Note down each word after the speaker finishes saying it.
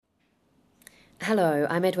Hello,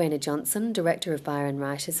 I'm Edwina Johnson, Director of Byron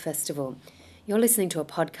Writers Festival. You're listening to a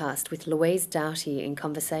podcast with Louise Doughty in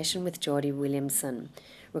conversation with Geordie Williamson,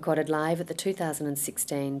 recorded live at the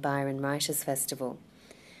 2016 Byron Writers Festival.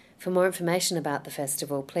 For more information about the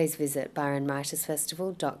festival, please visit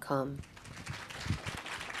byronwritersfestival.com.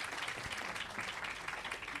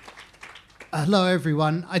 Hello,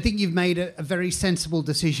 everyone. I think you've made a very sensible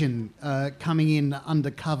decision coming in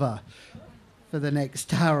undercover for the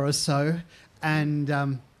next hour or so, and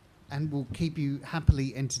we'll keep you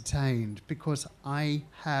happily entertained because I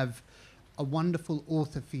have a wonderful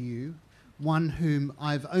author for you, one whom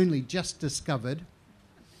I've only just discovered.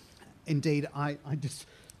 Indeed,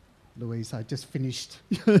 Louise, I just finished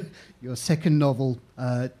your second novel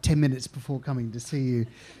 10 minutes before coming to see you.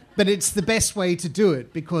 But it's the best way to do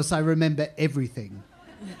it because I remember everything.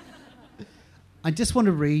 I just want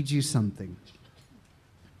to read you something.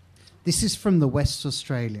 This is from the West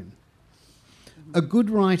Australian. A good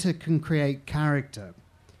writer can create character.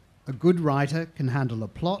 A good writer can handle a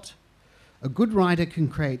plot. A good writer can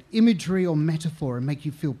create imagery or metaphor and make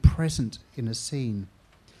you feel present in a scene.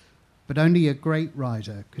 But only a great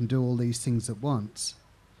writer can do all these things at once.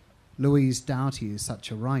 Louise Doughty is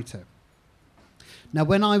such a writer. Now,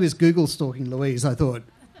 when I was Google stalking Louise, I thought,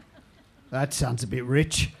 that sounds a bit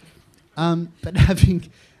rich. But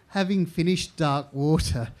having finished Dark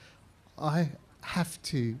Water, I have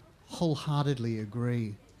to wholeheartedly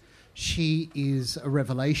agree. She is a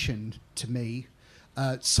revelation to me,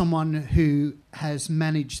 someone who has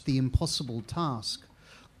managed the impossible task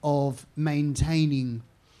of maintaining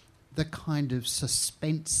the kind of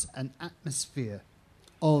suspense and atmosphere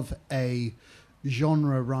of a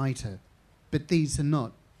genre writer. But these are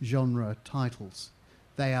not genre titles.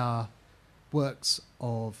 They are works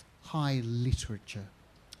of high literature.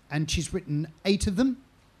 And she's written 8 of them.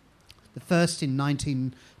 The first in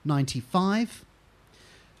 1995.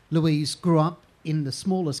 Louise grew up in the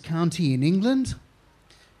smallest county in England.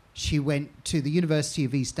 She went to the University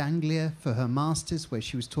of East Anglia for her master's, where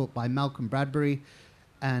she was taught by Malcolm Bradbury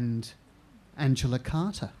and Angela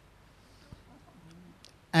Carter.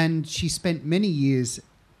 And she spent many years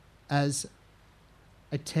as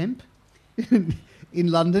a temp in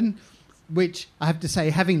London, which I have to say,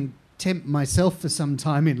 having temp myself for some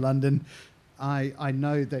time in London, I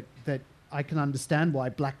know that I can understand why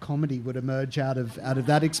black comedy would emerge out of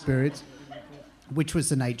that experience, which was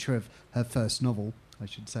the nature of her first novel, I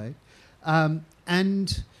should say.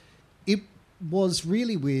 And it was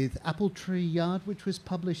really with Apple Tree Yard, which was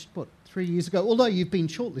published, 3 years ago, although you've been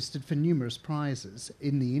shortlisted for numerous prizes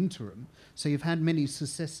in the interim, so you've had many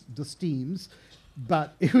success d'estemes,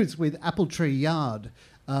 but it was with Apple Tree Yard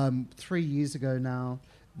 3 years ago now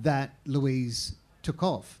that Louise took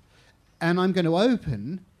off. And I'm going to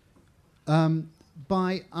open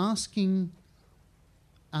by asking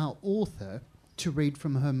our author to read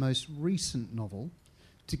from her most recent novel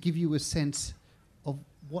to give you a sense of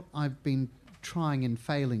what I've been trying and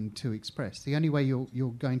failing to express. The only way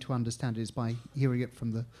you're going to understand it is by hearing it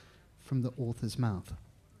from the author's mouth.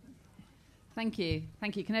 Thank you.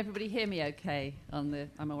 Can everybody hear me okay?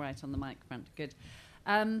 I'm all right on the microphone. Good.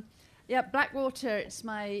 Blackwater, it's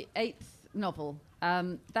my 8th novel.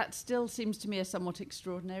 That still seems to me a somewhat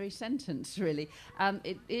extraordinary sentence, really.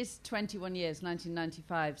 It is 21 years,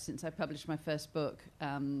 1995, since I published my first book,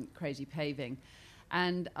 Crazy Paving.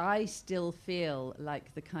 And I still feel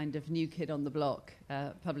like the kind of new kid on the block,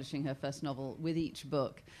 publishing her first novel with each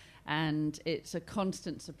book. And it's a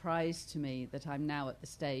constant surprise to me that I'm now at the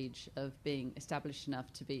stage of being established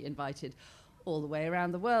enough to be invited all the way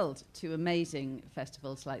around the world to amazing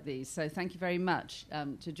festivals like these. So thank you very much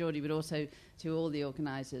to Geordie, but also to all the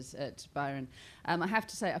organisers at Byron. I have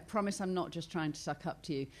to say, I promise I'm not just trying to suck up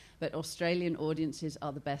to you, but Australian audiences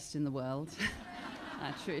are the best in the world.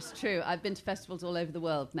 True, it's true. I've been to festivals all over the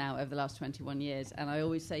world now over the last 21 years, and I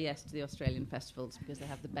always say yes to the Australian festivals because they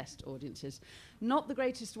have the best audiences. Not the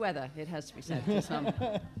greatest weather, it has to be said, for some.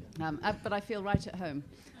 But I feel right at home.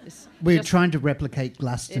 We're trying to replicate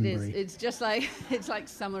Glastonbury. It is. It's just like it's like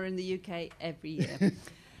summer in the UK every year.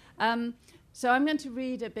 So I'm going to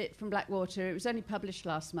read a bit from Blackwater. It was only published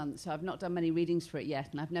last month, so I've not done many readings for it yet,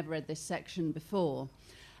 and I've never read this section before.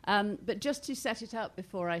 But just to set it up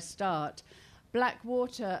before I start,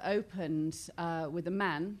 Blackwater opens with a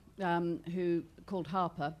man who called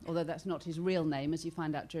Harper, although that's not his real name, as you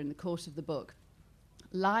find out during the course of the book,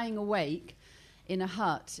 lying awake in a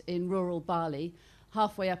hut in rural Bali,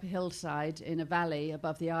 halfway up a hillside in a valley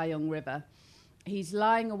above the Ayong River. He's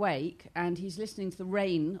lying awake and he's listening to the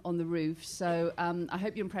rain on the roof, so I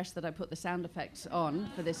hope you're impressed that I put the sound effects on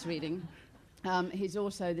for this reading.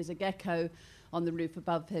 There's a gecko on the roof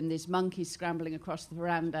above him. There's monkeys scrambling across the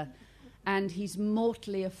veranda. And he's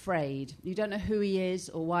mortally afraid. You don't know who he is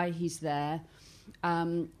or why he's there,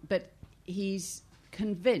 but he's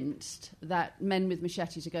convinced that men with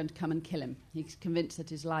machetes are going to come and kill him. He's convinced that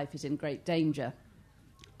his life is in great danger.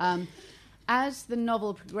 As the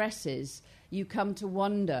novel progresses, you come to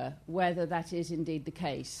wonder whether that is indeed the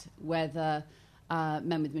case, whether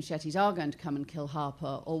men with machetes are going to come and kill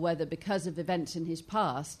Harper, or whether because of events in his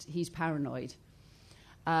past, he's paranoid.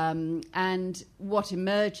 And what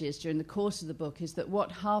emerges during the course of the book is that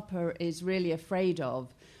what Harper is really afraid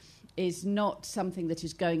of is not something that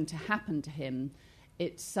is going to happen to him,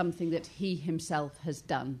 it's something that he himself has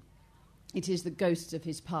done. It is the ghosts of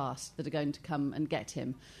his past that are going to come and get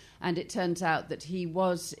him. And it turns out that he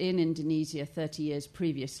was in Indonesia 30 years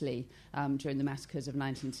previously during the massacres of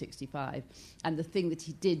 1965. And the thing that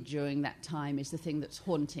he did during that time is the thing that's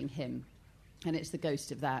haunting him. And it's the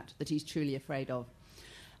ghost of that he's truly afraid of.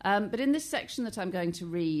 But in this section that I'm going to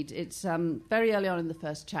read, it's very early on in the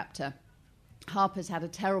first chapter. Harper's had a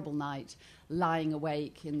terrible night, lying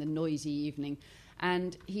awake in the noisy evening,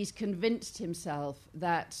 and he's convinced himself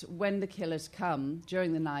that when the killers come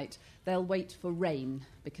during the night, they'll wait for rain,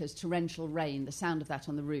 because torrential rain, the sound of that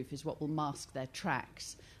on the roof, is what will mask their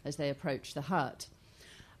tracks as they approach the hut.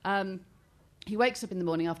 He wakes up in the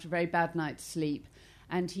morning after a very bad night's sleep,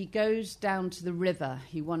 and he goes down to the river.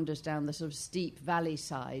 He wanders down the sort of steep valley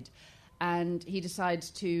side, and he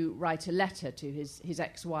decides to write a letter to his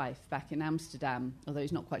ex-wife back in Amsterdam, although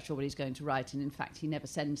he's not quite sure what he's going to write, and in fact he never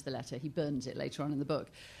sends the letter. He burns it later on in the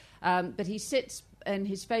book. But he sits in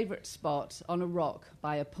his favourite spot on a rock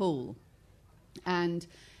by a pool, and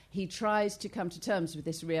he tries to come to terms with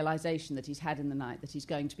this realisation that he's had in the night, that he's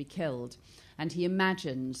going to be killed, and he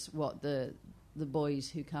imagines what the boys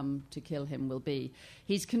who come to kill him will be.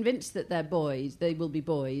 He's convinced that they're boys, they will be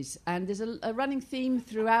boys, and there's a running theme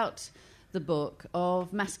throughout the book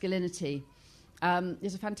of masculinity.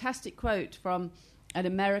 There's a fantastic quote from an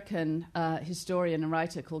American historian and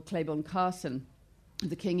writer called Claiborne Carson of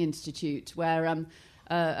the King Institute, where an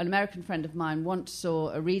American friend of mine once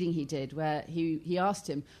saw a reading he did where he asked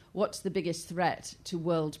him, what's the biggest threat to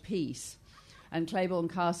world peace? And Claiborne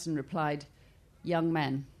Carson replied, young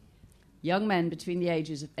men. Young men between the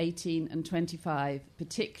ages of 18 and 25,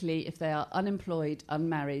 particularly if they are unemployed,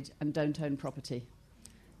 unmarried, and don't own property.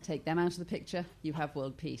 Take them out of the picture, you have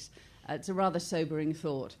world peace. It's a rather sobering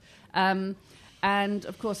thought. And,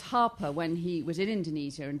 of course, Harper, when he was in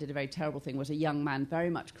Indonesia and did a very terrible thing, was a young man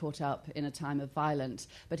very much caught up in a time of violence.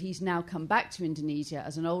 But he's now come back to Indonesia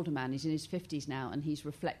as an older man. He's in his 50s now, and he's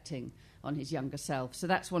reflecting on his younger self. So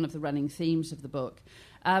that's one of the running themes of the book.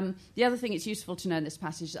 The other thing it's useful to know in this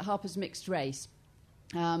passage is that Harper's mixed race.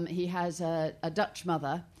 He has a Dutch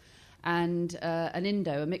mother and an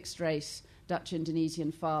Indo, a mixed race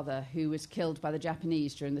Dutch-Indonesian father who was killed by the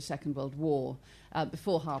Japanese during the Second World War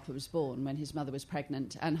before Harper was born, when his mother was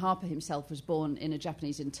pregnant. And Harper himself was born in a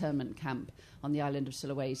Japanese internment camp on the island of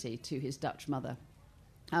Sulawesi to his Dutch mother.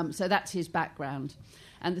 So that's his background.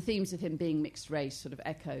 And the themes of him being mixed race sort of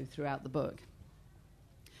echo throughout the book.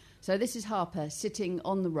 So this is Harper sitting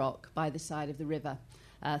on the rock by the side of the river,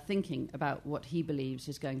 thinking about what he believes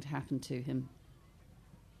is going to happen to him.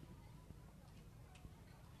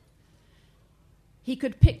 He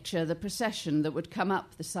could picture the procession that would come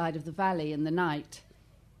up the side of the valley in the night.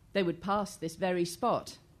 They would pass this very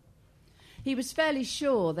spot. He was fairly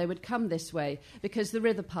sure they would come this way because the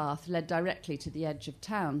river path led directly to the edge of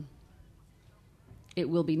town. It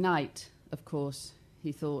will be night, of course,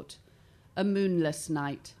 he thought, a moonless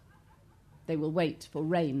night. They will wait for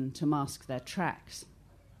rain to mask their tracks.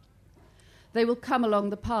 They will come along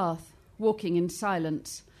the path, walking in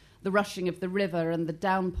silence, the rushing of the river and the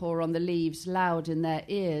downpour on the leaves loud in their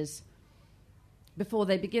ears. Before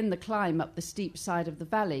they begin the climb up the steep side of the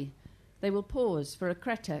valley, they will pause for a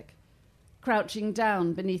kretek, crouching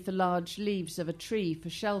down beneath the large leaves of a tree for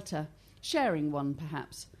shelter, sharing one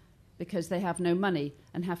perhaps, because they have no money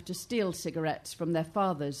and have to steal cigarettes from their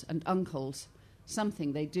fathers and uncles,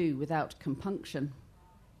 something they do without compunction.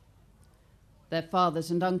 Their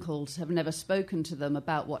fathers and uncles have never spoken to them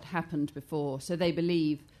about what happened before, so they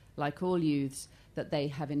believe, like all youths, that they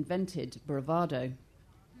have invented bravado.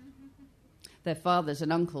 Their fathers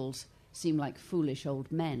and uncles seem like foolish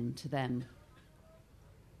old men to them.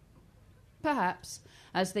 Perhaps,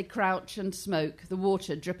 as they crouch and smoke, the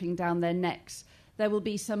water dripping down their necks, there will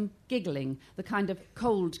be some giggling, the kind of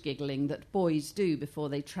cold giggling that boys do before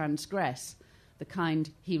they transgress, the kind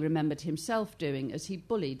he remembered himself doing as he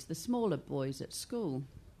bullied the smaller boys at school.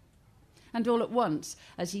 And all at once,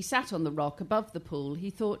 as he sat on the rock above the pool, he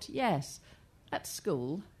thought, yes, at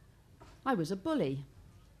school, I was a bully.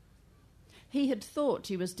 He had thought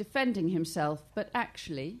he was defending himself, but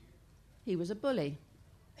actually he was a bully.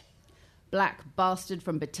 Black bastard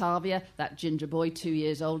from Batavia, that ginger boy 2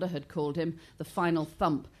 years older had called him, the final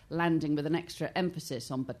thump landing with an extra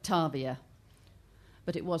emphasis on Batavia.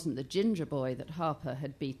 But it wasn't the ginger boy that Harper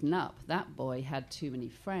had beaten up. That boy had too many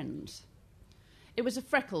friends. It was a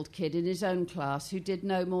freckled kid in his own class who did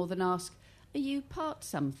no more than ask, "Are you part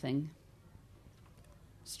something?"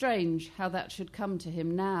 Strange how that should come to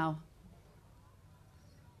him now.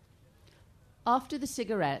 After the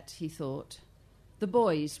cigarette, he thought, the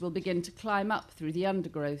boys will begin to climb up through the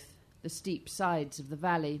undergrowth, the steep sides of the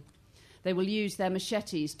valley. They will use their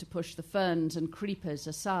machetes to push the ferns and creepers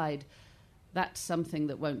aside. That's something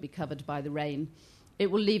that won't be covered by the rain.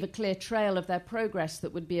 It will leave a clear trail of their progress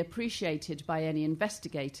that would be appreciated by any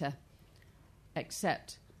investigator,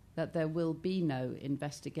 except that there will be no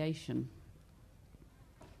investigation.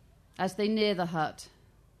 As they near the hut,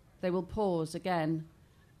 they will pause again,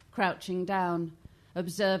 crouching down,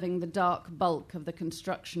 observing the dark bulk of the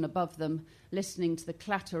construction above them, listening to the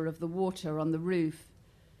clatter of the water on the roof.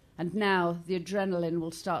 And now the adrenaline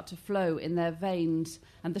will start to flow in their veins,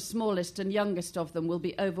 and the smallest and youngest of them will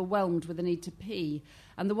be overwhelmed with the need to pee,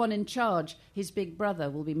 and the one in charge, his big brother,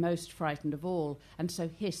 will be most frightened of all, and so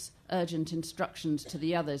hiss urgent instructions to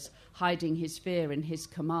the others, hiding his fear in his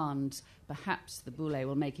commands. Perhaps the boule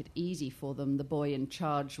will make it easy for them, the boy in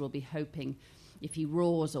charge will be hoping. If he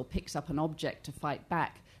roars or picks up an object to fight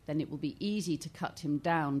back, then it will be easy to cut him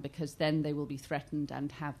down, because then they will be threatened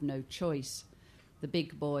and have no choice. The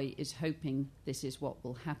big boy is hoping this is what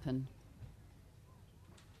will happen.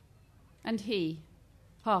 And he,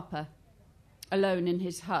 Harper, alone in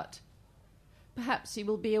his hut. Perhaps he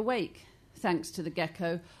will be awake, thanks to the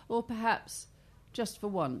gecko, or perhaps, just for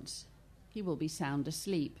once, he will be sound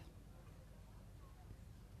asleep.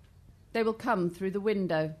 They will come through the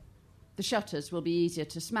window. The shutters will be easier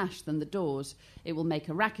to smash than the doors. It will make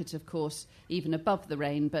a racket, of course, even above the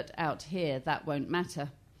rain, but out here that won't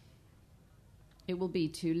matter. It will be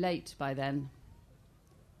too late by then.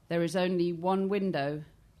 There is only one window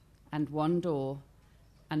and one door,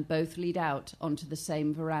 and both lead out onto the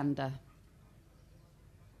same veranda.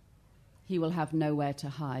 He will have nowhere to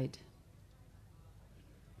hide.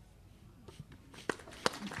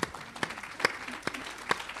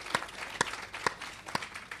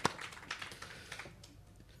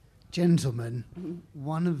 Gentlemen,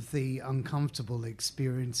 one of the uncomfortable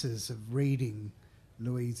experiences of reading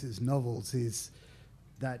Louise's novels is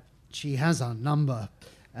that she has our number.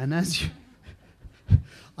 And as you...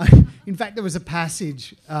 in fact, there was a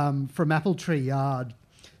passage from Apple Tree Yard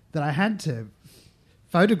that I had to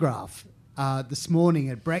photograph this morning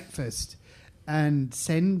at breakfast and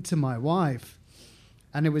send to my wife.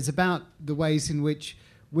 And it was about the ways in which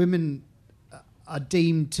women are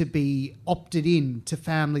deemed to be opted in to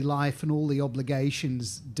family life and all the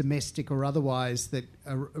obligations, domestic or otherwise, that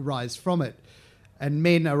arise from it. And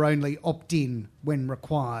men are only opt-in when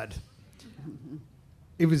required.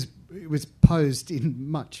 It was posed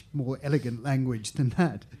in much more elegant language than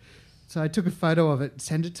that. So I took a photo of it,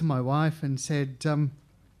 sent it to my wife and said,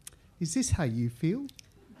 is this how you feel?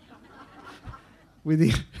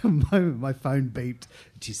 Within a moment, my phone beeped.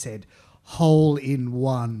 She said, hole in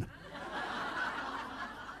one.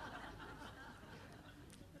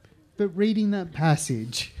 But reading that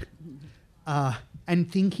passage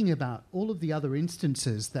and thinking about all of the other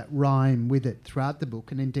instances that rhyme with it throughout the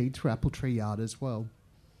book, and indeed through Apple Tree Yard as well,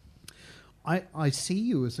 I see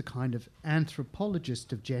you as a kind of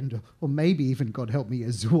anthropologist of gender, or maybe even, God help me,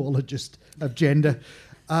 a zoologist of gender.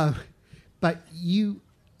 But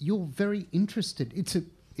you're very interested.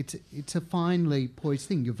 It's a finely poised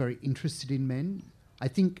thing. You're very interested in men. I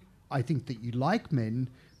think that you like men,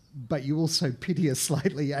 but you also pity us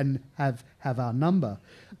slightly and have our number.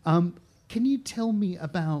 Can you tell me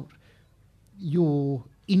about your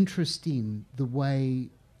interest in the way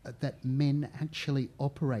that men actually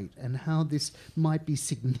operate and how this might be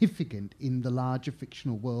significant in the larger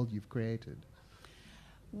fictional world you've created?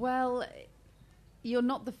 Well, you're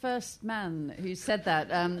not the first man who said that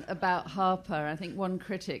about Harper. I think one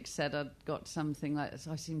critic said I'd got something like,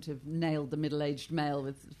 I seem to have nailed the middle-aged male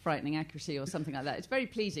with frightening accuracy or something like that. It's very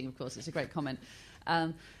pleasing, of course. It's a great comment.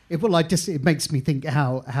 It makes me think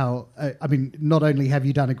how I mean, not only have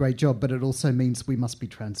you done a great job, but it also means we must be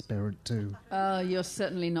transparent too. You're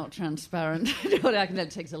certainly not transparent.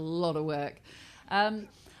 It takes a lot of work.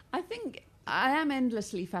 I think I am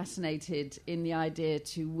endlessly fascinated in the idea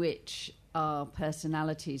to which our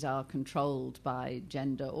personalities are controlled by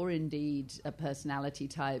gender, or indeed a personality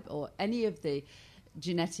type, or any of the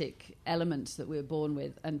genetic elements that we're born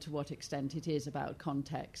with and to what extent it is about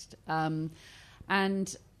context.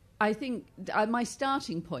 And I think my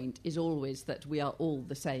starting point is always that we are all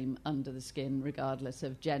the same under the skin, regardless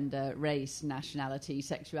of gender, race, nationality,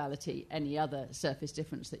 sexuality, any other surface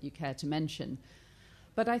difference that you care to mention.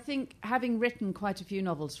 But I think, having written quite a few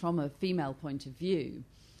novels from a female point of view,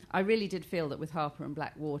 I really did feel that with Harper and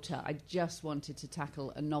Blackwater, I just wanted to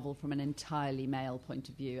tackle a novel from an entirely male point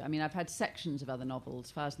of view. I mean, I've had sections of other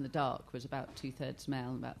novels. Fires in the Dark was about 2/3 male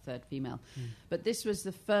and about 1/3 female. But this was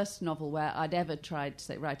the first novel where I'd ever tried to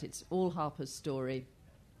say, right, it's all Harper's story,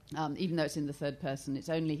 even though it's in the third person, it's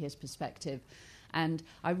only his perspective. And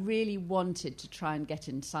I really wanted to try and get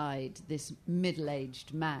inside this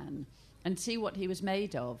middle-aged man and see what he was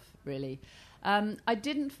made of, really. I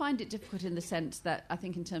didn't find it difficult in the sense that I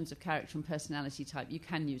think in terms of character and personality type, you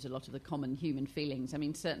can use a lot of the common human feelings. I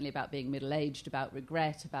mean, certainly about being middle-aged, about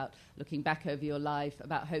regret, about looking back over your life,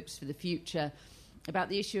 about hopes for the future, about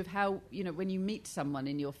the issue of how, you know, when you meet someone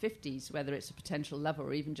in your 50s, whether it's a potential lover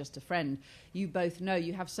or even just a friend, you both know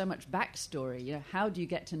you have so much backstory. You know, how do you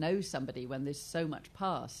get to know somebody when there's so much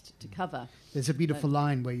past to cover? There's a beautiful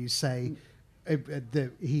line where you say...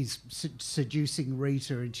 he's seducing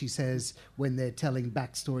Rita, and she says, when they're telling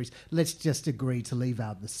backstories, let's just agree to leave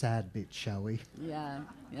out the sad bit, shall we? Yeah.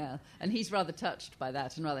 And he's rather touched by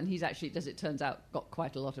that, and he's actually, as it turns out, got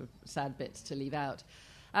quite a lot of sad bits to leave out.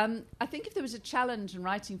 I think if there was a challenge in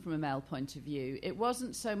writing from a male point of view, it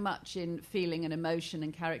wasn't so much in feeling and emotion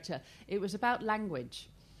and character, it was about language.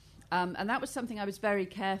 And that was something I was very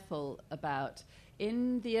careful about.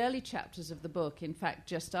 In the early chapters of the book, in fact,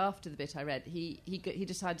 just after the bit I read, he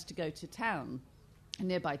decided to go to town, a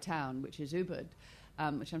nearby town, which is Ubud,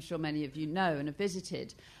 which I'm sure many of you know and have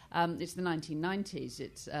visited. It's the 1990s.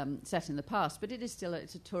 It's set in the past, but it is still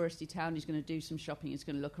it's a touristy town. He's going to do some shopping. He's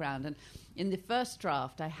going to look around. And in the first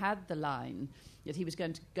draft, I had the line that he was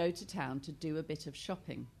going to go to town to do a bit of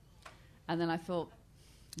shopping. And then I thought...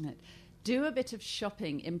 do a bit of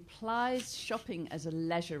shopping implies shopping as a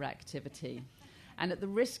leisure activity. And at the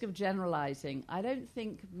risk of generalising, I don't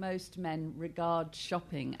think most men regard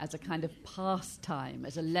shopping as a kind of pastime,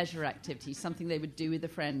 as a leisure activity, something they would do with a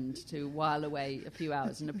friend to while away a few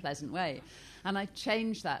hours in a pleasant way. And I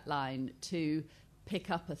changed that line to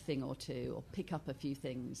pick up a thing or two or pick up a few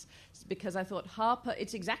things, because I thought Harper,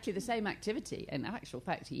 it's exactly the same activity. In actual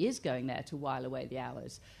fact, he is going there to while away the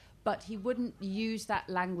hours. But he wouldn't use that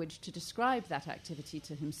language to describe that activity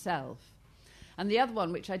to himself. And the other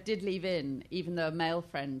one, which I did leave in, even though a male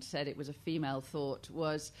friend said it was a female thought,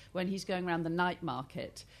 was when he's going around the night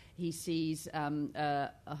market, he sees a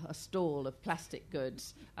stall of plastic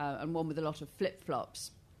goods and one with a lot of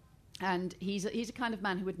flip-flops. And he's a kind of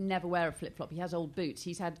man who would never wear a flip-flop. He has old boots.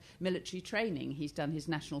 He's had military training. He's done his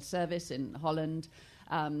national service in Holland.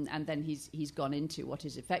 And then he's gone into what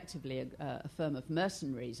is effectively a firm of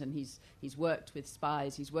mercenaries, and he's worked with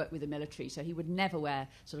spies, he's worked with the military, so he would never wear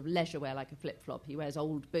sort of leisure wear like a flip-flop. He wears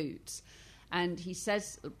old boots. And he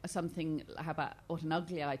says something about what an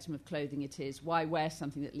ugly item of clothing it is. Why wear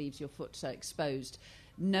something that leaves your foot so exposed?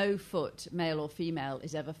 No foot, male or female,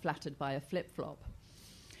 is ever flattered by a flip-flop.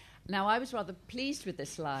 Now, I was rather pleased with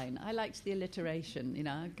this line. I liked the alliteration, you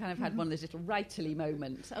know. I kind of had one of those little writerly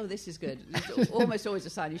moments. Oh, this is good. It's almost always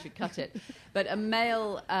a sign you should cut it. But a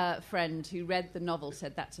male friend who read the novel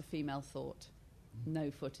said that's a female thought.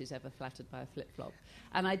 No foot is ever flattered by a flip-flop.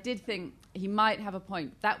 And I did think he might have a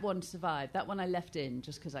point. That one survived. That one I left in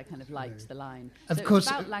just because I kind of liked the line. Of course,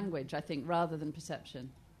 it's about language, I think, rather than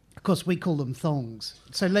perception. Of course, we call them thongs.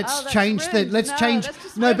 So let's that's change rude. the. Let's No, change. that's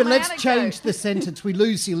just No, ruined but my let's anecdote. change the sentence. We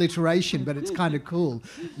lose the alliteration, but it's kind of cool.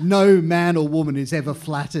 No man or woman is ever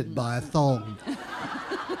flattered by a thong.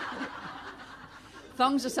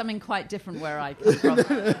 Thongs are something quite different where I come from,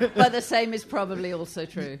 but the same is probably also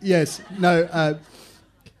true. Yes. No.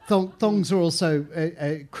 Thongs are also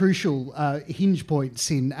crucial hinge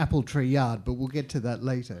points in Apple Tree Yard, but we'll get to that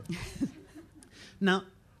later. Now,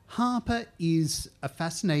 Harper is a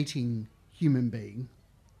fascinating human being.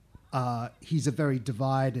 He's a very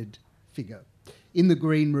divided figure. In the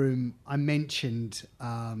green room, I mentioned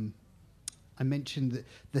the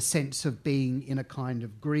sense of being in a kind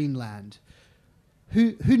of Greenland.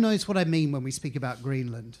 Who knows what I mean when we speak about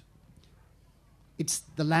Greenland? It's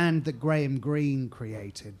the land that Graham Greene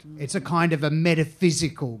created. It's a kind of a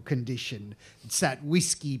metaphysical condition. It's that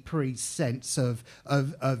whiskey priest sense of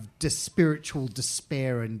spiritual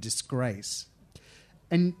despair and disgrace.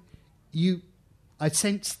 And I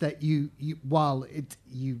sense that while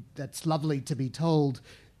that's lovely to be told,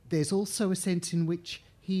 there's also a sense in which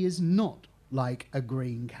he is not like a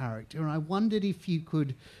Greene character. And I wondered if you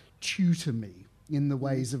could tutor me in the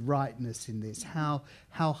ways of rightness in this, how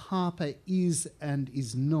Harper is and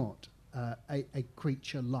is not a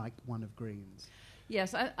creature like one of Green's.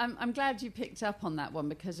 Yes, I'm glad you picked up on that one,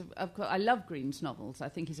 because of course I love Green's novels. I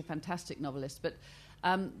think he's a fantastic novelist, but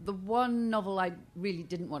the one novel I really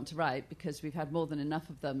didn't want to write, because we've had more than enough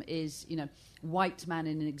of them, is, white man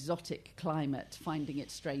in an exotic climate, finding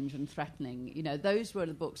it strange and threatening. Those were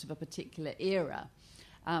the books of a particular era,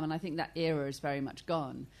 and I think that era is very much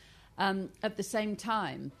gone. At the same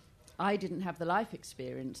time, I didn't have the life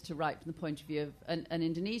experience to write from the point of view of an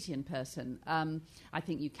Indonesian person. I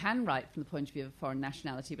think you can write from the point of view of a foreign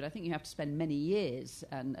nationality, but I think you have to spend many years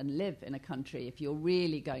and live in a country if you're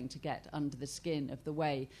really going to get under the skin of the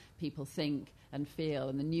way people think and feel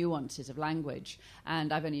and the nuances of language.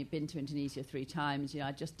 And I've only been to Indonesia 3 times.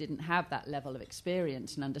 I just didn't have that level of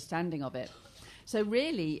experience and understanding of it. So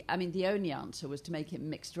really, the only answer was to make it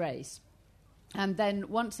mixed race. And then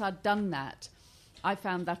once I'd done that, I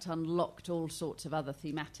found that unlocked all sorts of other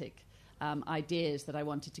thematic ideas that I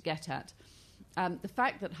wanted to get at. The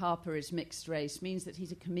fact that Harper is mixed race means that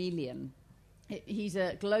he's a chameleon. He's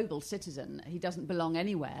a global citizen. He doesn't belong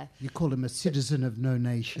anywhere. You call him a citizen of no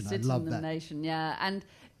nation. I love that. Citizen of no nation, yeah. And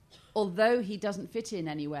although he doesn't fit in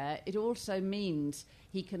anywhere, it also means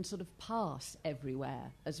he can sort of pass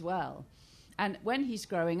everywhere as well. And when he's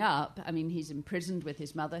growing up, he's imprisoned with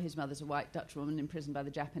his mother. His mother's a white Dutch woman imprisoned by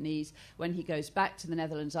the Japanese. When he goes back to the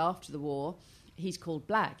Netherlands after the war, he's called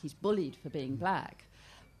black. He's bullied for being black.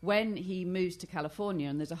 When he moves to California,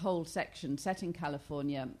 and there's a whole section set in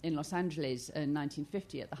California, in Los Angeles in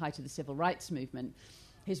 1950 at the height of the civil rights movement,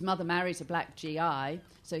 his mother marries a black GI,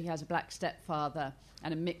 so he has a black stepfather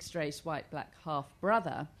and a mixed-race white-black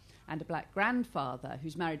half-brother, and a black grandfather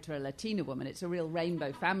who's married to a Latina woman. It's a real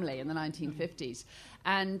rainbow family in the 1950s.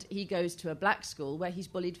 And he goes to a black school where he's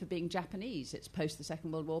bullied for being Japanese. It's post the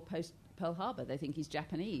Second World War, post Pearl Harbor. They think he's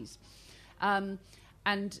Japanese.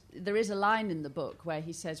 And there is a line in the book where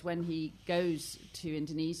he says when he goes to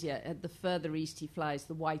Indonesia, the further east he flies,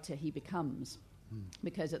 the whiter he becomes.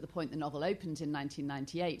 Because at the point the novel opens in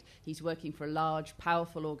 1998, he's working for a large,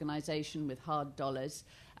 powerful organisation with hard dollars,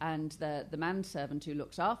 and the manservant who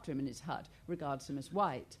looks after him in his hut regards him as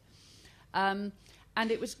white. And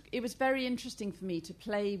it was very interesting for me to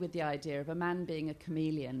play with the idea of a man being a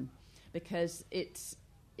chameleon, because it's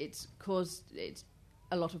caused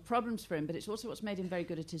a lot of problems for him, but it's also what's made him very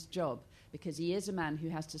good at his job, because he is a man who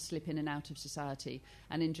has to slip in and out of society.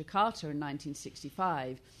 And in Jakarta in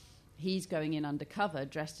 1965, he's going in undercover,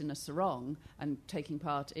 dressed in a sarong, and taking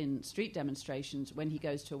part in street demonstrations. When he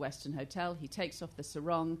goes to a Western hotel, he takes off the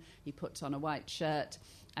sarong, he puts on a white shirt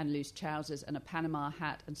and loose trousers and a Panama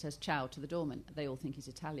hat and says ciao to the doorman. They all think he's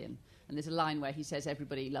Italian. And there's a line where he says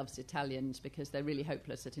everybody loves Italians because they're really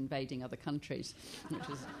hopeless at invading other countries, which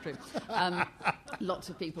is true. Lots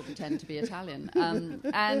of people pretend to be Italian.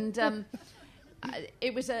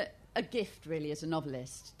 It was a gift, really, as a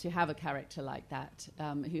novelist, to have a character like that,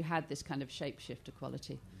 who had this kind of shapeshifter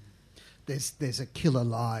quality. There's a killer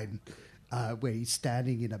line where he's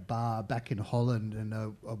standing in a bar back in Holland, and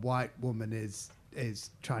a white woman is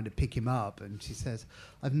trying to pick him up, and she says,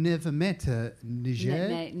 "I've never met a Niger."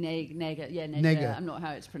 Neger. I'm not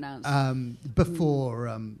how it's pronounced.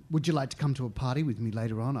 Before, would you like to come to a party with me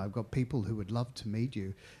later on? I've got people who would love to meet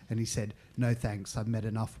you. And he said, "No thanks, I've met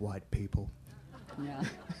enough white people." Yeah.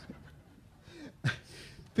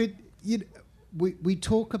 But we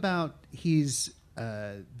talk about his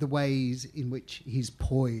the ways in which he's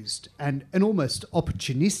poised and almost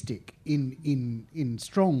opportunistic in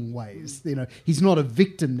strong ways. He's not a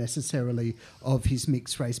victim necessarily of his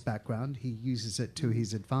mixed race background. He uses it to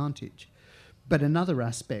his advantage. But another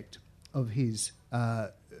aspect of his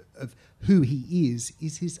of who he is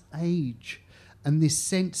his age, and this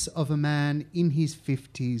sense of a man in his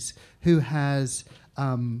 50s who has.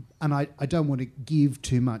 And I don't want to give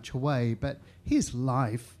too much away, but his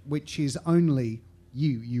life, which is only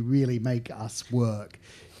you really make us work.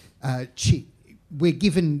 We're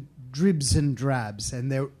given dribs and drabs,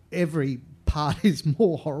 and every part is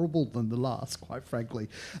more horrible than the last, quite frankly.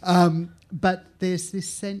 But there's this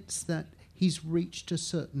sense that he's reached a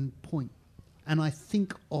certain point. And I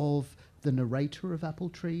think of the narrator of Apple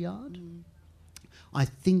Tree Yard. I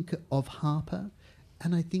think of Harper,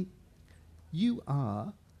 and I think you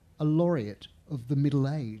are a laureate of the middle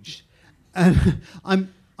age. And I'm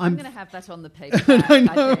going to have that on the paper. I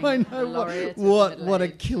know. What a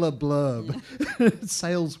killer blurb. Yeah.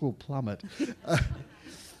 Sales will plummet.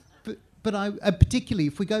 But I particularly,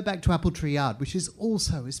 if we go back to Apple Tree Yard, which is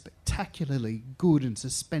also a spectacularly good and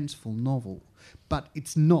suspenseful novel, but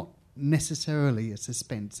it's not necessarily a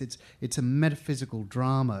suspense. It's a metaphysical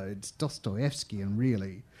drama. It's Dostoevskian,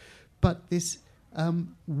 really. But this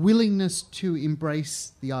willingness to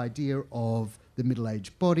embrace the idea of the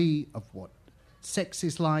middle-aged body, of what sex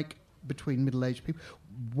is like between middle-aged people.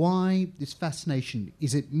 Why this fascination?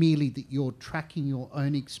 Is it merely that you're tracking your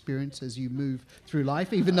own experience as you move through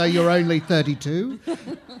life, even though you're only 32?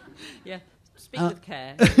 Yeah, speak with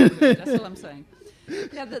care. That's all I'm saying.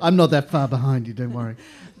 Yeah, I'm not that far behind you, don't worry.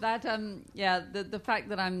 That the fact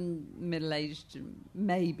that I'm middle-aged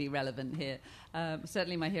may be relevant here.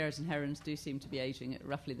 Certainly my heroes and heroines do seem to be aging at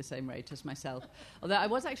roughly the same rate as myself. Although I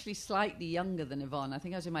was actually slightly younger than Yvonne. I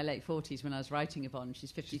think I was in my late 40s when I was writing Yvonne.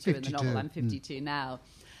 She's 52 in the novel. I'm 52 now.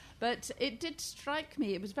 But it did strike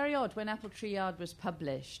me, it was very odd when Apple Tree Yard was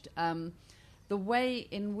published, the way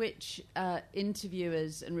in which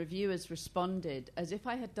interviewers and reviewers responded as if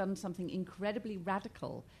I had done something incredibly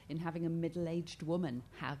radical in having a middle-aged woman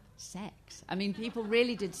have sex. I mean, people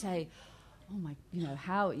really did say, oh my,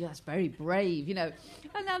 that's very brave,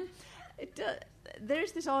 And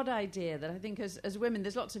there's this odd idea that I think as women,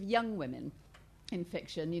 there's lots of young women in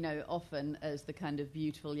fiction, often as the kind of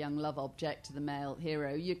beautiful young love object to the male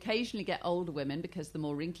hero. You occasionally get older women because the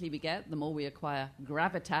more wrinkly we get, the more we acquire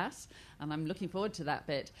gravitas, and I'm looking forward to that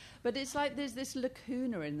bit. But it's like there's this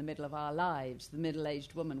lacuna in the middle of our lives, the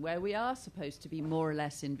middle-aged woman, where we are supposed to be more or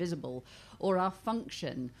less invisible, or our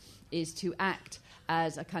function is to act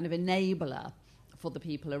as a kind of enabler for the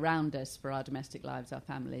people around us, for our domestic lives, our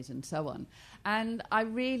families, and so on. And I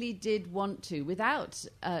really did want to,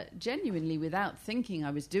 genuinely without thinking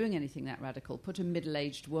I was doing anything that radical, put a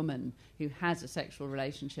middle-aged woman who has a sexual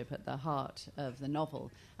relationship at the heart of the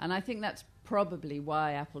novel. And I think that's probably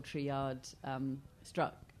why Apple Tree Yard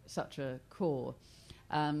struck such a chord.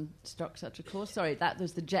 Sorry, that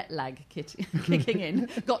was the jet lag kicking in.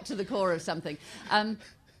 Got to the core of something.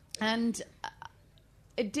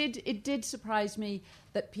 It did surprise me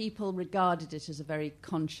that people regarded it as a very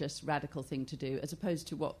conscious, radical thing to do, as opposed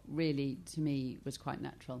to what really, to me, was quite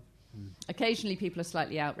natural. Occasionally people are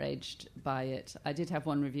slightly outraged by it. I did have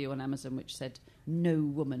one review on Amazon which said, no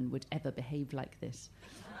woman would ever behave like this.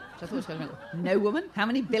 Which I thought was going to be, no woman? How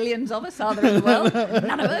many billions of us are there in the world?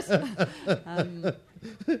 None of us.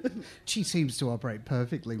 She seems to operate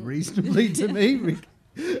perfectly reasonably to me.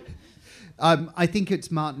 I think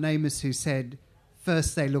it's Martin Amis who said,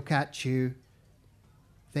 first they look at you,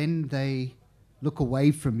 then they look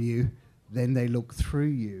away from you, then they look through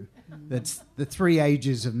you. That's the three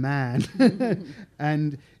ages of man.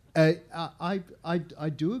 And I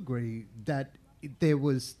do agree that there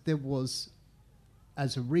was,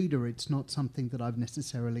 as a reader, it's not something that I've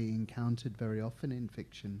necessarily encountered very often in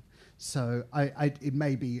fiction. So it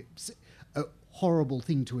may be a horrible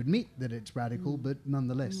thing to admit that it's radical, but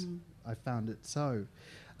nonetheless, I found it so.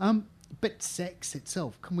 But sex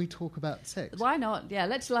itself, can we talk about sex? Why not? Yeah,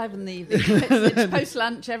 let's liven the evening. It's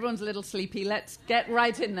post-lunch, everyone's a little sleepy. Let's get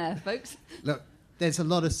right in there, folks. Look, there's a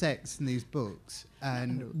lot of sex in these books,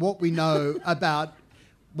 and what we know about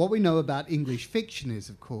English fiction is,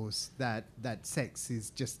 of course, that sex is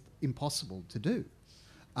just impossible to do.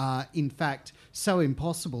 In fact, so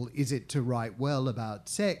impossible is it to write well about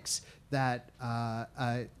sex that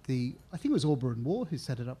I think it was Auburn War who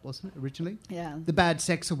set it up, wasn't it, originally? Yeah. The Bad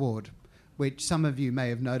Sex Award, which some of you may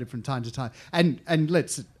have noted from time to time. And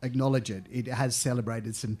let's acknowledge it. It has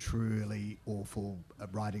celebrated some truly awful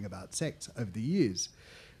writing about sex over the years.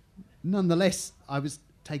 Nonetheless, I was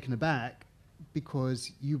taken aback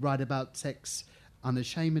because you write about sex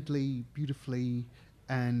unashamedly, beautifully,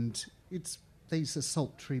 and these are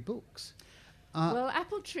sultry books. Well,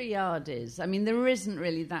 Apple Tree Yard is. I mean, there isn't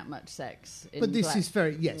really that much sex in But this Black is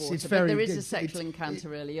very, yes, Water, it's very... But there is a sexual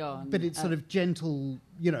encounter early on. But it's sort of gentle,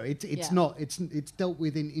 it's not, it's dealt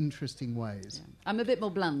with in interesting ways. Yeah. I'm a bit more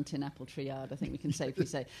blunt in Apple Tree Yard, I think we can safely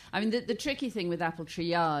say. I mean, the tricky thing with Apple Tree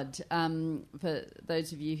Yard, for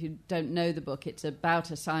those of you who don't know the book, it's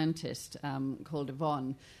about a scientist called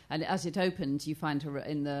Yvonne, and as it opens, you find her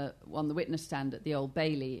on the witness stand at the Old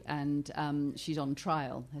Bailey, and she's on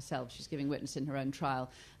trial herself. She's giving witness in her own trial,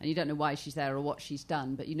 and you don't know why she's there or what she's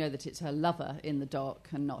done, but you know that it's her lover in the dock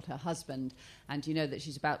and not her husband, and you know that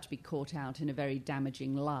she's about to be caught out in a very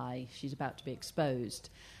damaging lie. She's about to be exposed.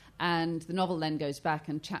 And the novel then goes back,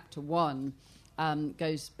 and chapter 1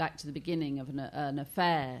 goes back to the beginning of an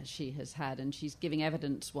affair she has had, and she's giving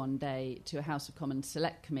evidence one day to a House of Commons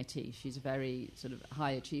Select Committee. She's a very sort of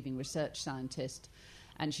high-achieving research scientist,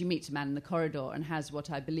 and she meets a man in the corridor and has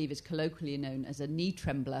what I believe is colloquially known as a knee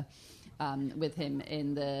trembler with him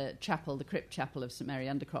in the chapel, the crypt chapel of St Mary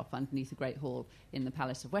Undercroft, underneath the Great Hall in the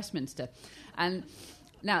Palace of Westminster. And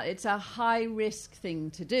Now, it's a high-risk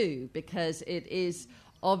thing to do because it is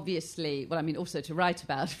obviously, well, I mean, also to write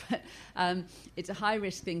about, but it's a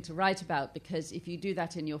high-risk thing to write about because if you do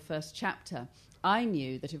that in your first chapter, I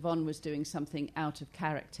knew that Yvonne was doing something out of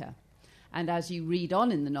character. And as you read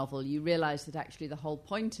on in the novel, you realise that actually the whole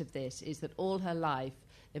point of this is that all her life,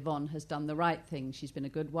 Yvonne has done the right thing. She's been a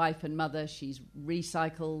good wife and mother. She's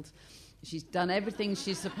recycled. She's done everything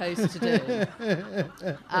she's supposed to do.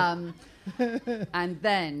 And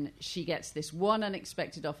then she gets this one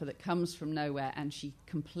unexpected offer that comes from nowhere, and she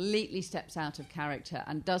completely steps out of character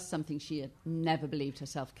and does something she had never believed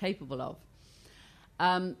herself capable of.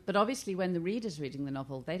 But obviously when the reader's reading the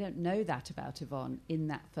novel, they don't know that about Yvonne in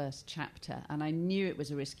that first chapter. And I knew it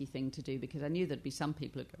was a risky thing to do because I knew there'd be some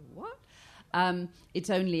people who go, what? It's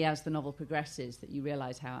only as the novel progresses that you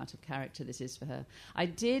realise how out of character this is for her. I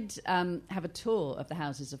did have a tour of the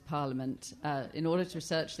Houses of Parliament in order to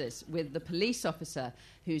research this with the police officer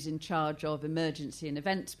who's in charge of emergency and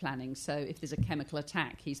events planning. So if there's a chemical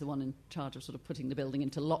attack, he's the one in charge of sort of putting the building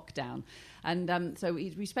into lockdown. And so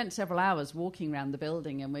we spent several hours walking around the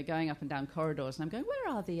building, and we're going up and down corridors, and I'm going,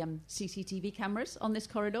 where are the CCTV cameras on this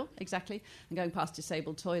corridor exactly? And going past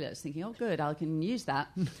disabled toilets, thinking, oh, good, I can use that.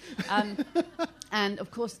 And,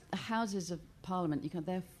 of course, the Houses of Parliament,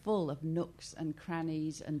 they're full of nooks and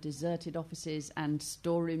crannies and deserted offices and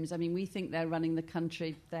storerooms. I mean, we think they're running the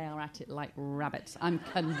country. They are at it like rabbits. I'm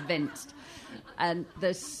convinced. And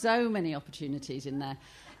there's so many opportunities in there.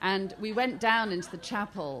 And we went down into the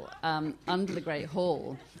chapel under the Great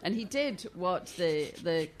Hall, and he did what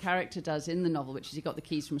the character does in the novel, which is he got the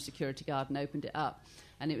keys from a security guard and opened it up,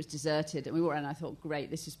 and it was deserted. And we were, and I thought,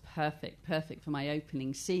 great, this is perfect for my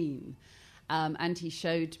opening scene. And he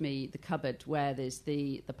showed me the cupboard where there's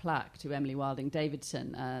the plaque to Emily Wilding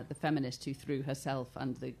Davidson, the feminist who threw herself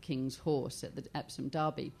under the King's horse at the Epsom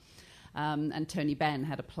Derby. And Tony Benn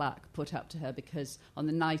had a plaque put up to her because on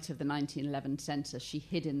the night of the 1911 census, she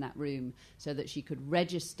hid in that room so that she could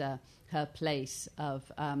register her place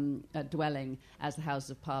of dwelling as the Houses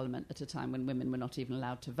of Parliament at a time when women were not even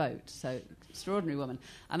allowed to vote. So, extraordinary woman.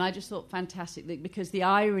 And I just thought fantastic, because the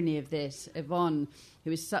irony of this, Yvonne,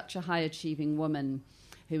 who is such a high-achieving woman,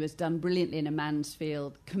 who has done brilliantly in a man's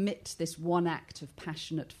field, commits this one act of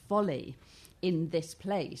passionate folly in this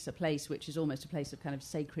place, a place which is almost a place of kind of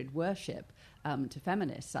sacred worship to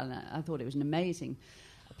feminists. And I thought it was an amazing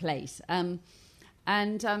place. It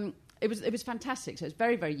was fantastic. So it's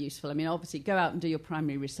very, very useful. I mean, obviously, go out and do your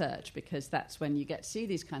primary research because that's when you get to see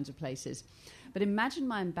these kinds of places. But imagine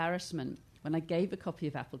my embarrassment when I gave a copy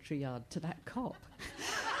of Appletree Yard to that cop.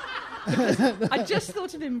 I just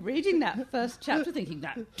thought of him reading that first chapter thinking,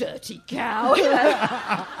 that dirty cow.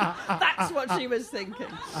 That's what she was thinking.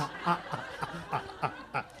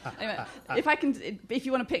 Anyway, if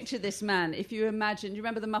you want to picture this man, if you imagine, do you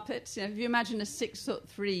remember the Muppets? If you imagine a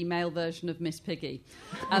 6'3" male version of Miss Piggy,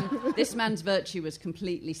 this man's virtue was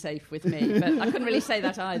completely safe with me. But I couldn't really say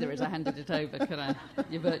that either as I handed it over, could I?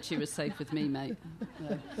 Your virtue was safe with me, mate.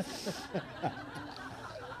 No.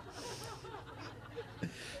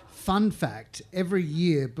 Fun fact, every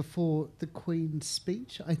year before the Queen's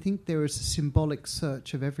speech, I think there is a symbolic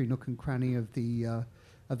search of every nook and cranny of the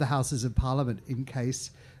Houses of Parliament in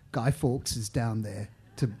case Guy Fawkes is down there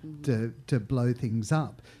to blow things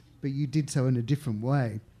up. But you did so in a different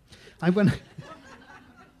way. I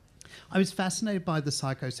was fascinated by the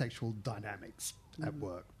psychosexual dynamics at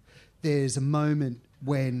work. There's a moment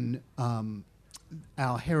when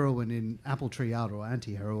our heroine in Appletree Yard, or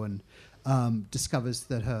anti-heroine, discovers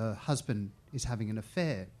that her husband is having an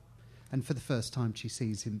affair, and for the first time she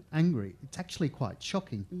sees him angry. It's actually quite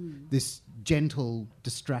shocking. This gentle,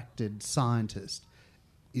 distracted scientist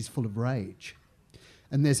is full of rage.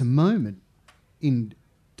 And there's a moment in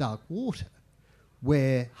Dark Water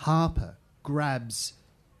where Harper grabs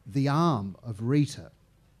the arm of Rita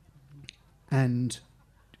and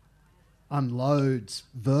unloads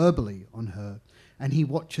verbally on her, and he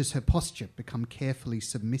watches her posture become carefully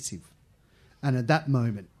submissive. And at that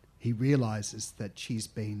moment, he realises that she's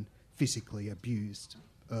been physically abused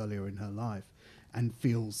earlier in her life and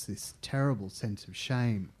feels this terrible sense of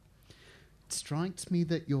shame. It strikes me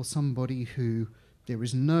that you're somebody who there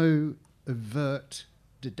is no overt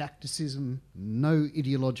didacticism, no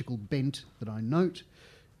ideological bent that I note,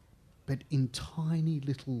 but in tiny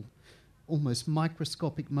little, almost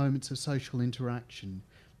microscopic moments of social interaction,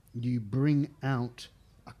 you bring out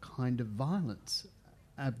a kind of violence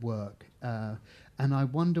at work. And I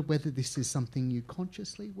wonder whether this is something you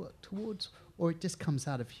consciously work towards, or it just comes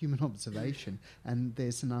out of human observation and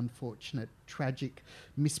there's an unfortunate, tragic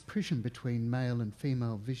misprision between male and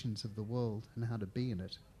female visions of the world and how to be in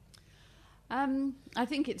it. I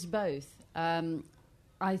think it's both.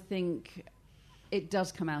 I think it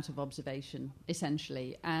does come out of observation,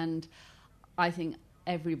 essentially. And I think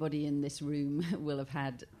everybody in this room will have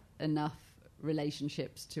had enough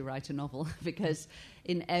relationships to write a novel, because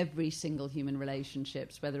in every single human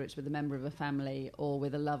relationships, whether it's with a member of a family or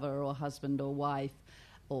with a lover or husband or wife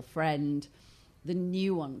or friend, the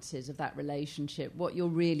nuances of that relationship, what you're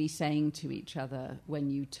really saying to each other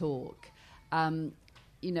when you talk, the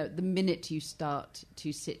minute you start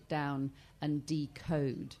to sit down and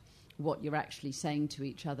decode what you're actually saying to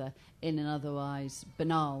each other in an otherwise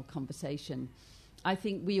banal conversation, I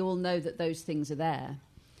think we all know that those things are there.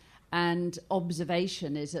 And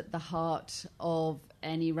observation is at the heart of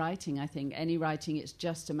any writing, I think. Any writing, it's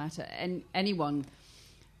just a matter... anyone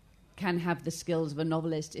can have the skills of a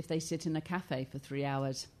novelist if they sit in a cafe for 3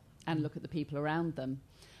 hours and look at the people around them.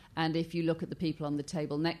 And if you look at the people on the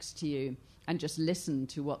table next to you and just listen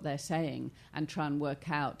to what they're saying and try and work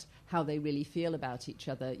out how they really feel about each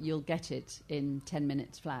other, you'll get it in 10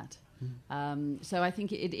 minutes flat. So I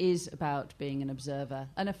think it is about being an observer,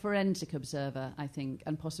 and a forensic observer, I think,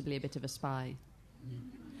 and possibly a bit of a spy.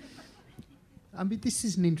 I mean, this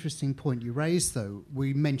is an interesting point you raised, though.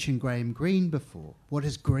 We mentioned Graham Greene before. What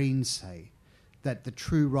does Greene say? That the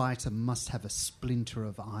true writer must have a splinter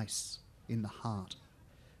of ice in the heart.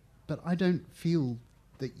 But I don't feel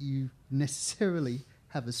that you necessarily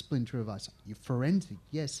have a splinter of ice. You're forensic,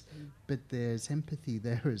 yes, but there's empathy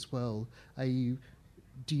there as well.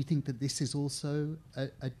 Do you think that this is also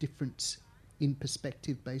a difference in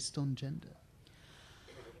perspective based on gender?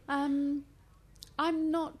 I'm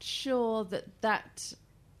not sure that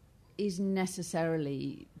is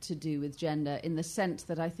necessarily to do with gender, in the sense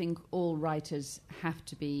that I think all writers have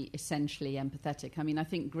to be essentially empathetic. I mean, I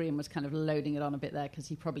think Greene was kind of loading it on a bit there, because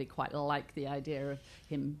he probably quite liked the idea of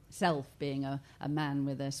himself being a man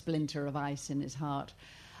with a splinter of ice in his heart.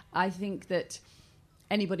 I think that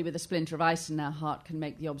anybody with a splinter of ice in their heart can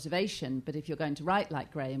make the observation, but if you're going to write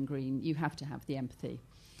like Graham Greene, you have to have the empathy.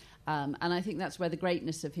 And I think that's where the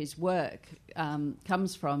greatness of his work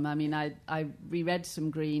comes from. I mean, I reread some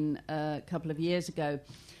Greene a couple of years ago,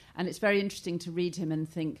 and it's very interesting to read him and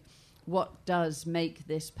think, what does make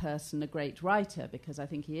this person a great writer? Because I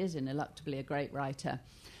think he is ineluctably a great writer.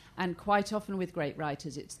 And quite often with great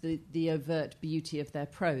writers, it's the overt beauty of their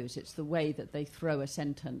prose. It's the way that they throw a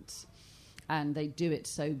sentence, and they do it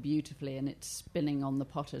so beautifully, and it's spinning on the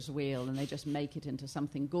potter's wheel, and they just make it into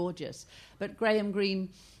something gorgeous. But Graham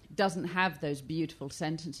Greene doesn't have those beautiful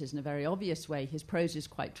sentences in a very obvious way. His prose is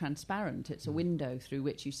quite transparent. It's a window through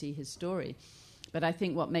which you see his story. But I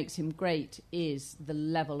think what makes him great is the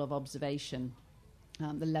level of observation,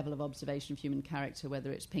 of human character,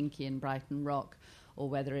 whether it's Pinky in Brighton Rock or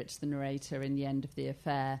whether it's the narrator in The End of the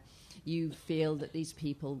Affair. You feel that these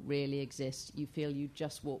people really exist. You feel you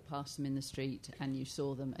just walked past them in the street and you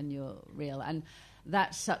saw them and you're real. And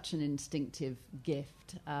that's such an instinctive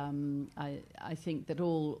gift. I think that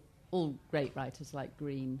all great writers like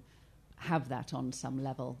Greene have that on some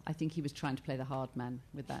level. I think he was trying to play the hard man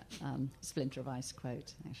with that splinter of ice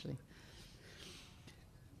quote, actually.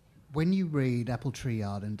 When you read Appletree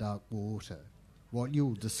Yard and Dark Water, what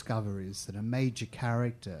you'll discover is that a major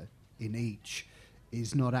character in each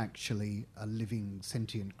is not actually a living,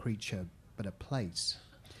 sentient creature, but a place.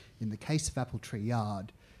 In the case of Appletree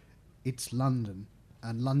Yard, it's London,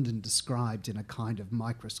 and London described in a kind of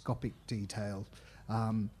microscopic detail.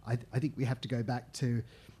 I think we have to go back to,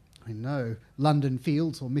 London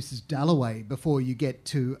Fields or Mrs. Dalloway before you get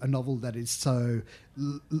to a novel that is so...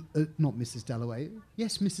 not Mrs. Dalloway.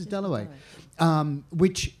 Yes, Mrs. Dalloway.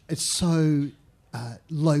 Which is so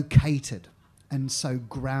located and so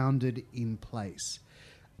grounded in place.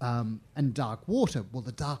 And Dark Water, well,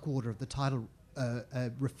 the dark water of the title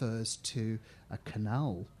refers to a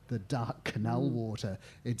canal, the dark canal water.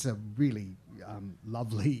 It's a really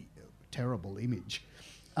lovely, terrible image.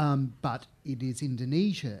 But it is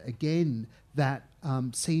Indonesia, again, that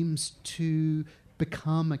seems to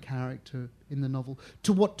become a character in the novel.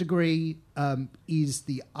 To what degree is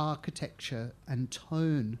the architecture and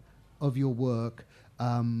tone of your work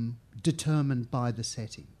determined by the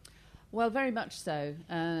setting? Well, very much so,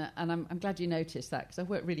 and I'm glad you noticed that, because I've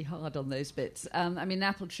worked really hard on those bits.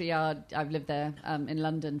 Appletree Yard, I've lived there in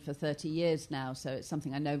London for 30 years now, so it's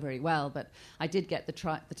something I know very well, but I did get the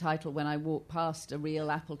title when I walked past a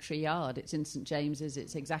real apple tree yard. It's in St James's,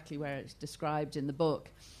 it's exactly where it's described in the book,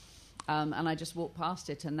 and I just walked past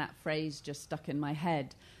it, and that phrase just stuck in my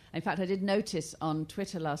head. In fact, I did notice on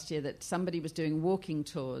Twitter last year that somebody was doing walking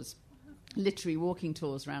tours literary walking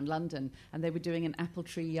tours around London, and they were doing an apple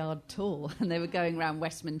tree yard tour, and they were going around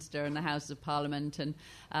Westminster and the Houses of Parliament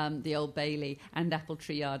and the Old Bailey and Apple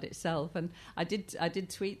Tree Yard itself. And I did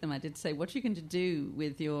tweet them. I did say, what are you going to do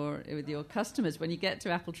with your customers when you get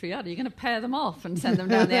to Apple Tree Yard? Are you going to pair them off and send them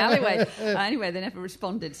down the alleyway? Anyway, they never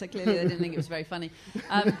responded, so clearly they didn't think it was very funny.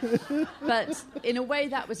 But in a way,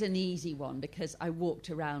 that was an easy one, because I walked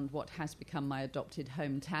around what has become my adopted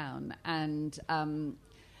hometown, and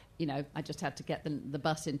I just had to get the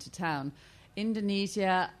bus into town.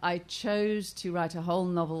 Indonesia, I chose to write a whole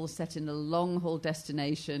novel set in a long-haul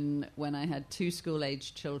destination when I had 2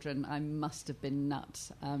 school-aged children. I must have been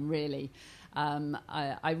nuts, really.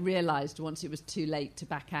 I realised once it was too late to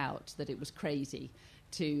back out that it was crazy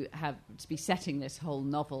to be setting this whole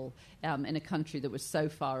novel in a country that was so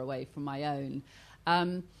far away from my own.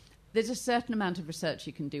 There's a certain amount of research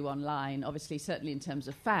you can do online, obviously, certainly in terms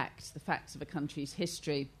of facts, the facts of a country's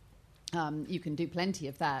history. You can do plenty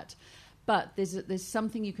of that. But there's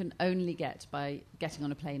something you can only get by getting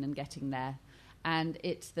on a plane and getting there. And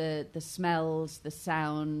it's the smells, the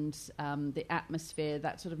sounds, the atmosphere,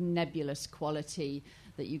 that sort of nebulous quality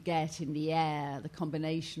that you get in the air, the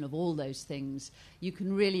combination of all those things. You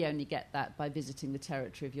can really only get that by visiting the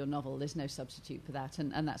territory of your novel. There's no substitute for that.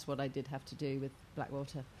 And that's what I did have to do with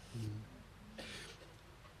Blackwater. I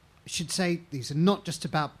should say these are not just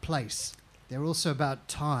about place. They're also about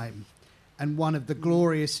time. And one of the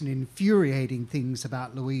glorious and infuriating things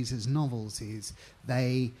about Louise's novels is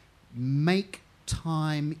they make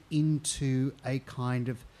time into a kind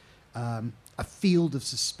of a field of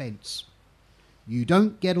suspense. You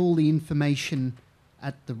don't get all the information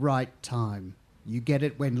at the right time. You get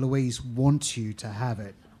it when Louise wants you to have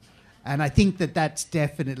it. And I think that that's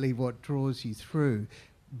definitely what draws you through.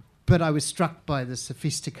 But I was struck by the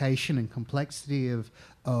sophistication and complexity of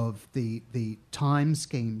the time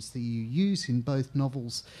schemes that you use in both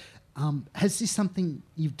novels. Has this something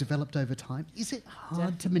you've developed over time? Is it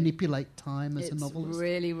hard to manipulate time as a novelist? It's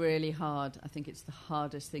really, really hard. I think it's the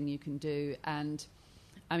hardest thing you can do. And,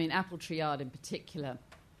 I mean, Apple Tree Yard in particular,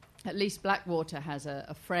 at least Blackwater has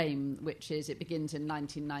a frame, which is it begins in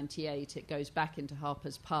 1998. It goes back into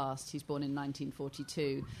Harper's past. He's born in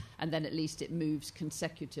 1942. And then at least it moves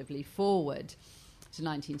consecutively forward to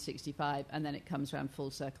 1965, and then it comes around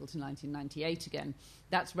full circle to 1998 again.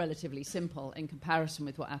 That's relatively simple in comparison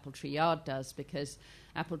with what Apple Tree Yard does, because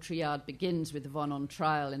Apple Tree Yard begins with Yvonne on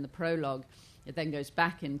trial in the prologue. It then goes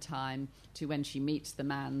back in time to when she meets the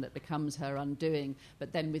man that becomes her undoing.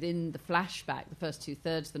 But then within the flashback, the first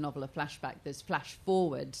 2/3 of the novel are flashback, there's flash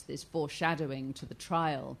forwards, there's foreshadowing to the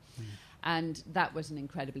trial. And that was an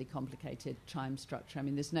incredibly complicated time structure. I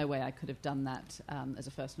mean, there's no way I could have done that as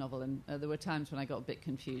a first novel. And there were times when I got a bit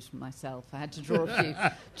confused myself. I had to draw a few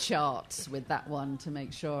charts with that one to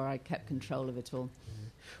make sure I kept control of it all.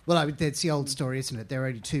 Well, it's the old story, isn't it? There are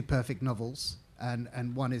only 2 perfect novels.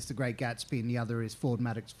 And one is The Great Gatsby and the other is Ford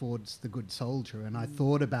Madox Ford's The Good Soldier. And I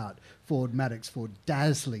thought about Ford Madox Ford's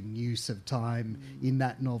dazzling use of time in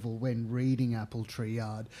that novel when reading Apple Tree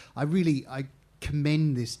Yard. I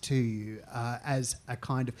commend this to you as a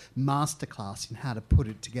kind of masterclass in how to put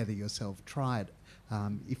it together yourself. Try it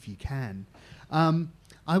if you can.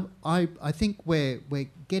 I think we're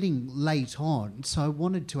getting late on, so I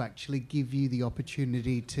wanted to actually give you the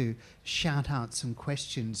opportunity to shout out some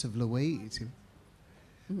questions of Louise.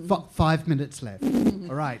 5 minutes left.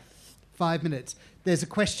 All right, 5 minutes. There's a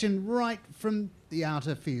question right from the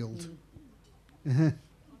outer field.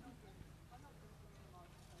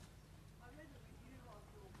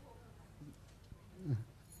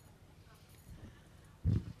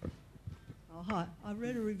 Hi, I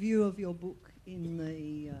read a review of your book in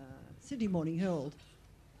the Sydney Morning Herald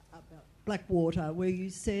about Blackwater, where you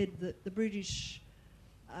said that the British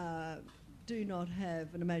do not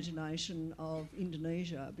have an imagination of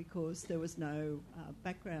Indonesia because there was no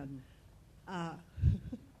background. I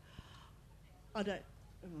don't.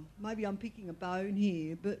 Maybe I'm picking a bone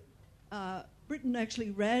here, but Britain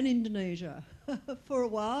actually ran Indonesia for a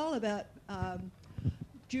while, about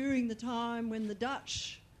during the time when the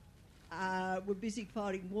Dutch were busy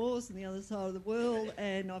fighting wars on the other side of the world,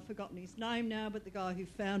 and I've forgotten his name now, but the guy who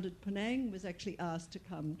founded Penang was actually asked to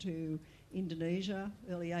come to Indonesia,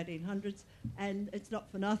 early 1800s, and it's not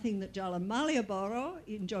for nothing that Jalan Malioboro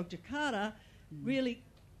in Yogyakarta really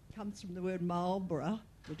comes from the word Marlborough,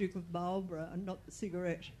 the Duke of Marlborough, and not the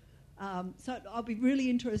cigarette. So I'll be really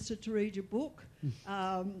interested to read your book,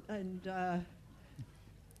 and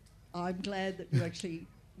I'm glad that you actually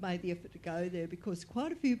made the effort to go there because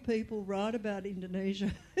quite a few people write about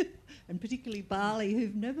Indonesia and particularly Bali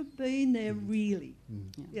who've never been there really.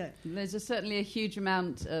 Yeah. There's certainly a huge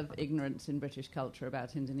amount of ignorance in British culture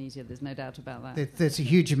about Indonesia. There's no doubt about that. There's a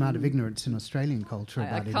huge amount of ignorance in Australian culture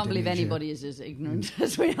about Indonesia. I can't believe anybody is as ignorant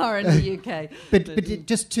as we are in the UK. But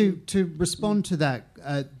just to respond to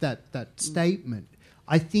that statement,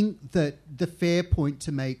 I think that the fair point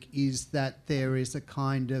to make is that there is a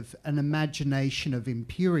kind of an imagination of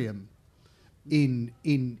imperium in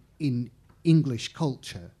English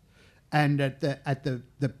culture, and at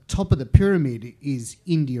the top of the pyramid is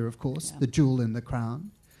India, of course, the jewel in the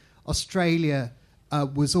crown. Australia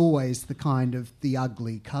was always the kind of the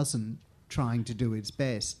ugly cousin trying to do its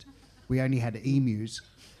best. We only had emus,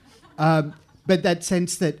 but that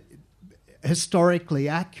sense that, historically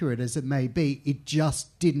accurate as it may be, it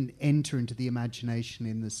just didn't enter into the imagination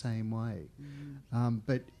in the same way.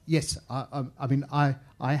 But yes, I mean, I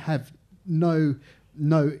have no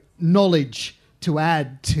knowledge to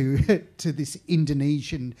add to this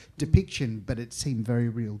Indonesian depiction, but it seemed very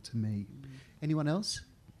real to me. Anyone else?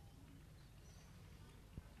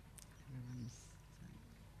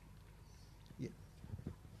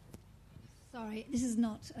 Sorry, this is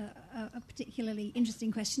not a particularly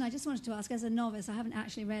interesting question. I just wanted to ask, as a novice, I haven't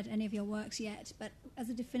actually read any of your works yet, but as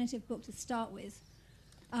a definitive book to start with,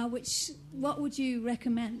 what would you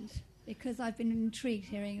recommend? Because I've been intrigued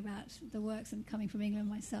hearing about the works and coming from England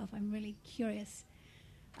myself. I'm really curious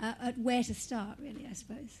at where to start, really, I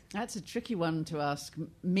suppose. That's a tricky one to ask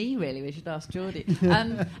me, really. We should ask Geordie.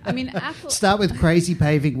 I mean, Apple... Start with Crazy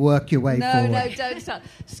Paving, work your way forward. No, don't start.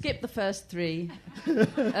 Skip the first three.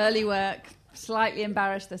 Early work. Slightly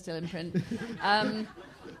embarrassed, they're still in print.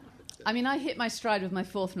 I mean, I hit my stride with my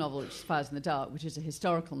fourth novel, which is Fires in the Dark, which is a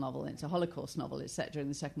historical novel. It's a Holocaust novel. It's set during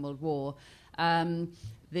the Second World War.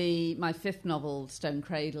 My fifth novel, Stone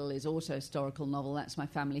Cradle, is also a historical novel. That's my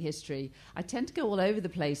family history. I tend to go all over the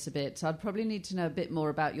place a bit, so I'd probably need to know a bit more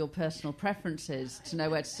about your personal preferences to know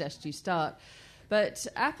where to suggest you start. But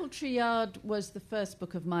Apple Tree Yard was the first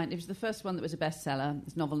book of mine. It was the first one that was a bestseller.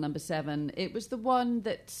 It's novel number 7. It was the one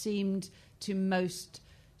that seemed to most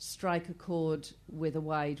strike a chord with a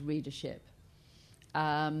wide readership.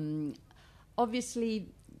 Obviously,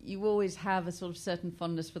 you always have a sort of certain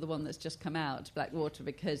fondness for the one that's just come out, Blackwater,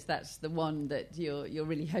 because that's the one that you're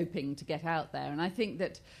really hoping to get out there. And I think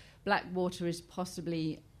that Blackwater is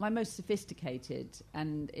possibly my most sophisticated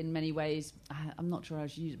and in many ways, I'm not sure how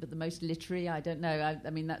to use it, but the most literary. I don't know. I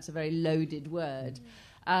mean, that's a very loaded word.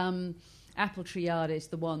 Apple Tree Yard is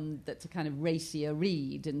the one that's a kind of racier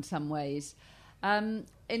read in some ways. In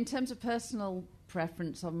terms of personal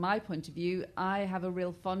preference, on my point of view, I have a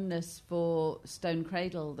real fondness for Stone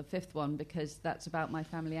Cradle, the fifth one, because that's about my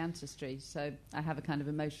family ancestry. So I have a kind of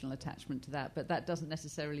emotional attachment to that, but that doesn't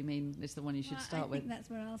necessarily mean it's the one you should start with. I think that's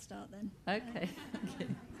where I'll start then. Okay.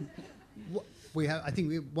 We have, I think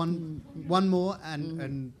we have one more,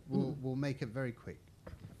 and we'll make it very quick.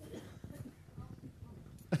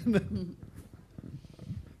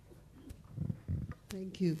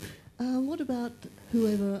 Thank you. What about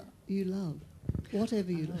Whoever You Love?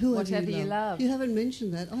 Whatever you love. You haven't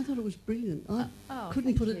mentioned that. I thought it was brilliant. I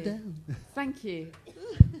couldn't put it down. Thank you.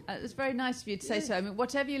 It's very nice of you to say so. I mean,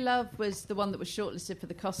 Whatever You Love was the one that was shortlisted for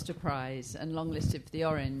the Costa Prize and longlisted for the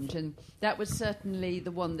Orange, and that was certainly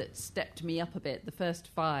the one that stepped me up a bit. The first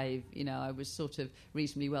 5, I was sort of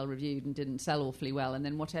reasonably well reviewed and didn't sell awfully well, and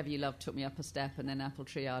then Whatever You Love took me up a step, and then Apple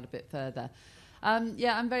Tree Yard a bit further.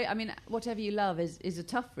 Whatever You Love is a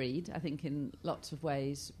tough read, I think, in lots of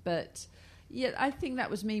ways, but yeah, I think that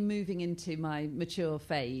was me moving into my mature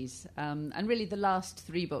phase. And really the last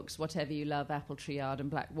 3 books, Whatever You Love, Apple Tree Yard and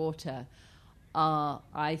Blackwater, are,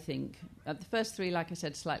 I think, the first 3, like I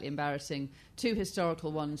said, slightly embarrassing, 2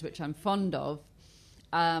 historical ones, which I'm fond of.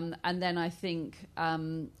 And then I think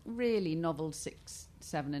really novels 6,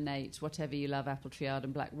 7 and 8, Whatever You Love, Apple Tree Yard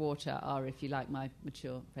and Blackwater are, if you like, my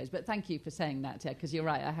mature phase. But thank you for saying that, because you're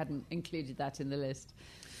right, I hadn't included that in the list.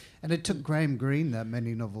 And it took Graham Greene that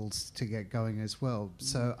many novels to get going as well.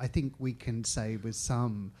 So I think we can say with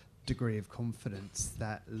some degree of confidence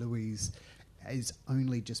that Louise is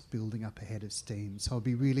only just building up a head of steam. So I'll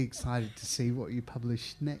be really excited to see what you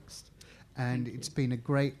publish next. And it's been a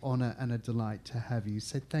great honour and a delight to have you.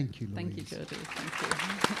 So thank you, Louise. Thank you, Geordie.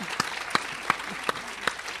 Thank you.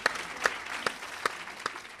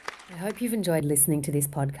 I hope you've enjoyed listening to this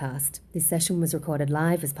podcast. This session was recorded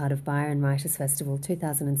live as part of Byron Writers Festival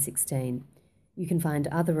 2016. You can find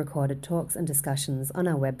other recorded talks and discussions on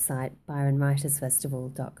our website,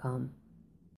 byronwritersfestival.com.